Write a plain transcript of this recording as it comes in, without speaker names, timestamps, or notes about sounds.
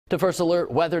To First Alert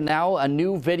Weather now, a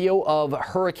new video of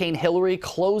Hurricane Hilary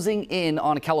closing in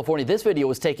on California. This video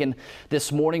was taken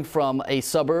this morning from a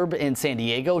suburb in San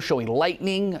Diego, showing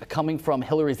lightning coming from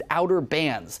Hilary's outer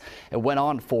bands. It went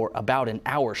on for about an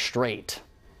hour straight.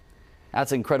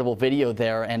 That's an incredible video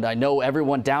there, and I know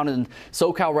everyone down in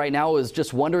SoCal right now is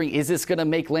just wondering, is this going to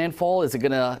make landfall? Is it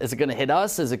going to hit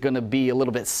us? Is it going to be a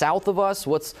little bit south of us?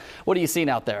 What are you seeing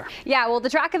out there? Yeah, well, the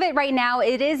track of it right now,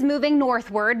 it is moving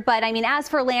northward, but I mean, as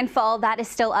for landfall, that is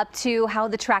still up to how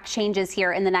the track changes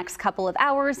here in the next couple of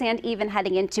hours and even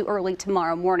heading into early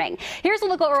tomorrow morning. Here's a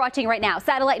look at what we're watching right now.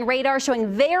 Satellite and radar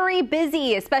showing very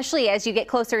busy, especially as you get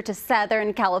closer to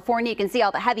Southern California. You can see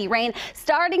all the heavy rain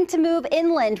starting to move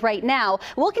inland right now.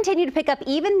 We'll continue to pick up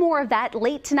even more of that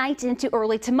late tonight into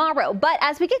early tomorrow. But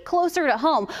as we get closer to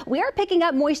home, we are picking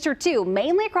up moisture too,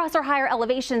 mainly across our higher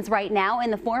elevations right now in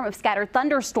the form of scattered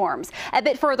thunderstorms. A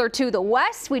bit further to the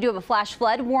west, we do have a flash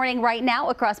flood warning right now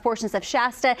across portions of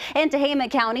Shasta and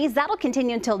Tehama counties. That'll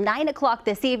continue until 9 o'clock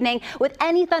this evening, with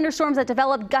any thunderstorms that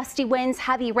develop. Gusty winds,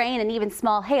 heavy rain, and even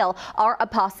small hail are a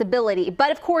possibility.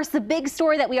 But of course, the big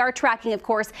story that we are tracking, of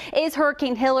course, is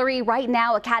Hurricane Hilary. Right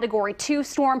now, a Category 2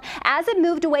 storm. As it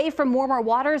moved away from warmer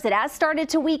waters, it has started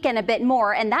to weaken a bit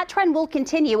more, and that trend will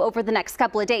continue over the next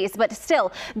couple of days, but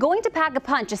still going to pack a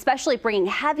punch, especially bringing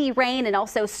heavy rain and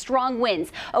also strong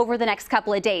winds over the next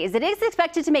couple of days. It is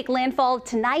expected to make landfall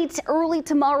tonight, early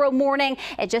tomorrow morning.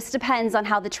 It just depends on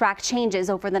how the track changes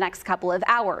over the next couple of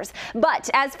hours. But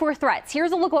as for threats,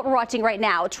 here's a look at what we're watching right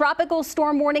now. Tropical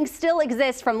storm warning still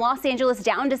exists from Los Angeles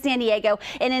down to San Diego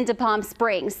and into Palm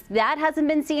Springs. That hasn't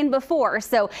been seen before,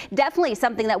 so definitely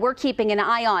something that we're keeping an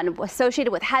eye on.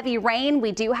 Associated with heavy rain,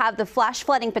 we do have the flash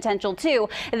flooding potential too.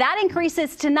 That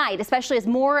increases tonight, especially as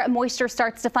more moisture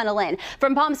starts to funnel in.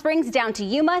 From Palm Springs down to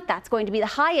Yuma, that's going to be the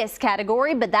highest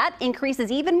category, but that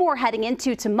increases even more heading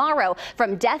into tomorrow.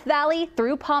 From Death Valley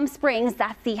through Palm Springs,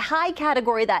 that's the high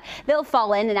category that they'll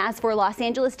fall in. And as for Los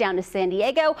Angeles down to San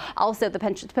Diego, also the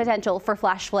potential for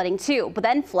flash flooding too. But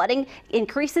then flooding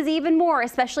increases even more,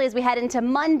 especially as we head into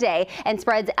Monday and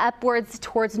spreads upwards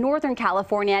towards Northern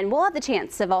California, and we'll have the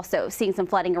chance of also seeing some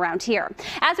flooding around here.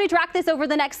 As we track this over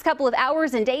the next couple of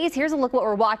hours and days, here's a look at what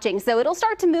we're watching. So it'll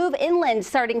start to move inland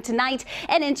starting tonight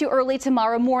and into early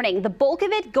tomorrow morning. The bulk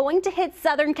of it going to hit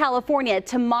Southern California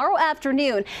tomorrow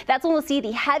afternoon. That's when we'll see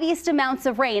the heaviest amounts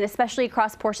of rain, especially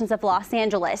across portions of Los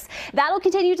Angeles. That'll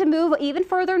continue to move even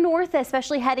further north,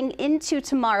 especially heading into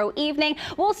tomorrow evening.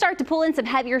 We'll start to pull in some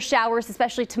heavier showers,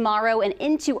 especially tomorrow and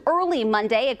into early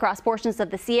Monday across portions of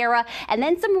the Sierra, and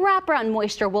then some wraparound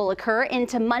moisture will occur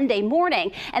into Monday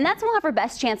morning, and that's when we'll have our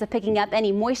best chance of picking up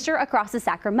any moisture across the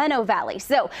Sacramento Valley.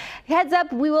 So heads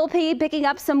up, we will be picking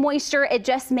up some moisture. It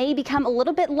just may become a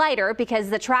little bit lighter because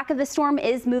the track of the storm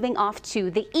is moving off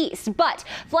to the east, but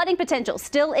flooding potential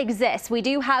still exists. We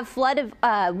do have flood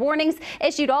warnings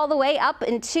issued all the way up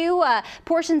into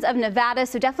portions of Nevada,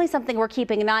 so definitely something we're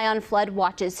keeping an eye on. Flood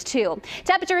watches too.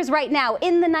 Temperatures right now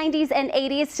in the 90s and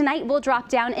 80s. Tonight will drop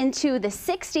down into the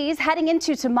 60s heading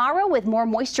into tomorrow with more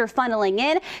moisture funneling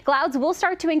in. Clouds will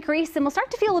start to increase and we'll start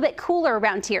to feel a bit cooler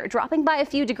around here, dropping by a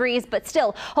few degrees, but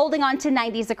still holding on to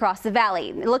 90s across the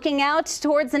valley. Looking out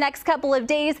towards the next couple of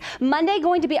days, Monday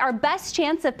going to be our best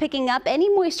chance of picking up any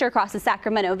moisture across the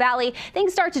Sacramento Valley.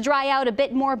 Things start to dry out a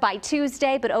bit more by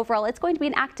Tuesday, but overall it's going to be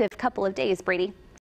an active couple of days, Brady.